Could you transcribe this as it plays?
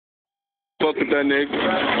Fuck with that nigga.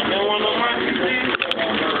 Don't want no money,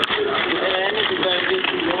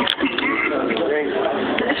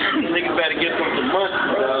 nigga better get some money.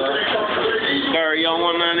 Sorry, y'all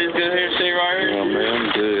want none of this good hair shit right here? Yeah, man, I'm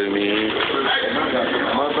good, man.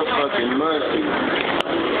 Motherfucking money.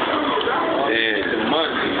 Yeah, The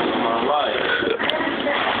money of my life.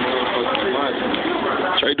 Motherfucking money.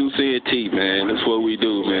 Tray2ent, man. That's what we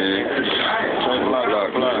do, man. Block,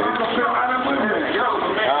 man.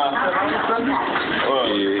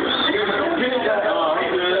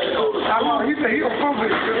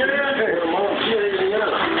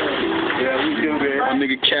 Yeah, we do that. My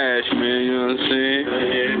nigga Cash, man, you know what I'm saying?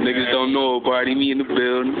 Yeah, Niggas don't know about him, he in the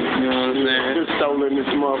building, you know what I'm saying? Just stolen this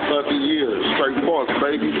motherfucker year. Straight force,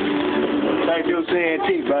 baby. Tray2ent,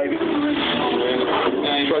 baby.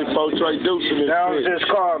 Tray2ent. Don't just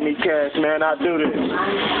call me Cash, man. I do this.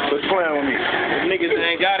 Quit playing with me. Niggas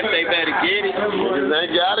ain't got it, they better get it. Niggas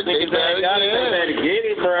ain't got it, they better get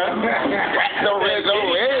it, bro.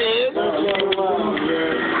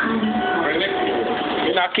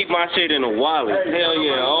 And I keep my shit in a wallet. Hell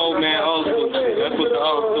yeah, old man, old school shit. That's what the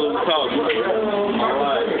old school talk.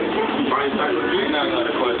 Alright. You're not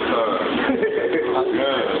gonna question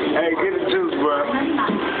Hey, get the juice, bro.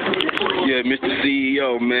 Yeah, Mr.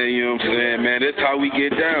 CEO, man, you know what I'm saying, man. That's how we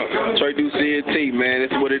get down. Tray2ent, man.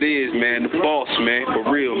 That's what it is, man. The boss, man. For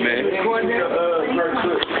real, man.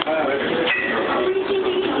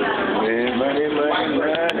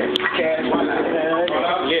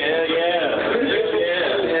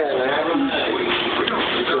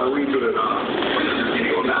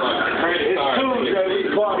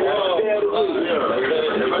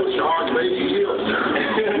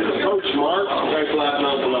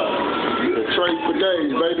 Trade for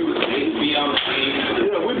days, baby. Yeah,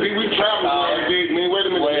 we travel around big, man. Wait a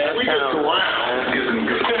minute. We just around.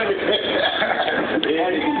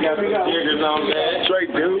 Jiggers on that.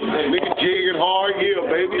 Straight, dude. Nigga jigging hard, yeah,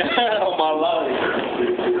 baby. On my life.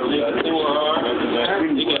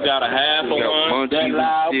 Nigga got a half of one. That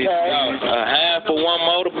loud a half of one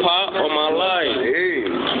motor pop on my life. Hey,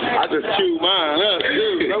 I just chewed mine up,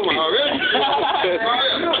 dude. Come on, already.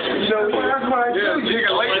 Yeah,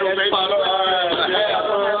 jiggle later, baby.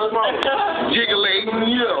 Jiggling,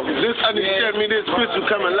 yeah. This understand me, this pistol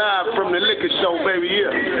coming live from the liquor show, baby.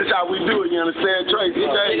 Yeah, this how we do it. You understand, Tracy?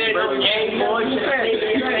 Baby. Game boy,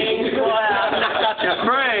 I knocked out your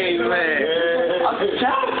brain, man. I'm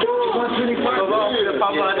trying to do it.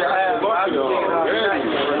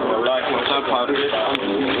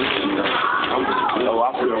 I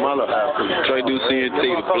feel my little house. Tray2ent,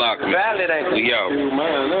 the block, man. Valid, We out.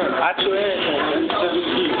 I tried.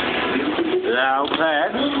 Loud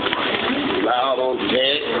pass. Loud on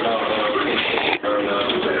deck.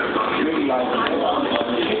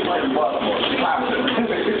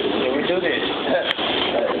 We do this.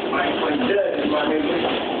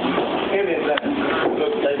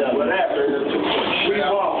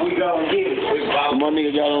 We gonna get it. My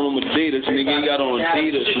nigga got on them Adidas, nigga. He got on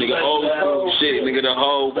Adidas, nigga. Old school shit, nigga. The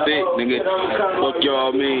whole fit, nigga. Fuck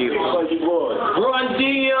y'all mean? Run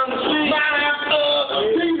D on the street.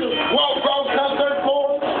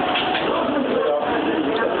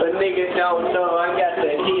 The niggas don't know I got the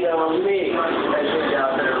heat on me.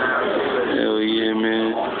 Hell yeah,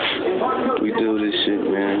 man. We do this shit,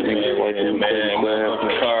 man. Niggas wiping Man,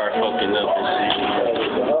 car fucking up and shit.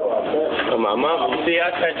 My mama, see, I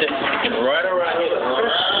touch it right around here.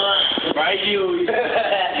 Right, you.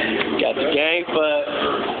 Got the game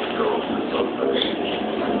fucked.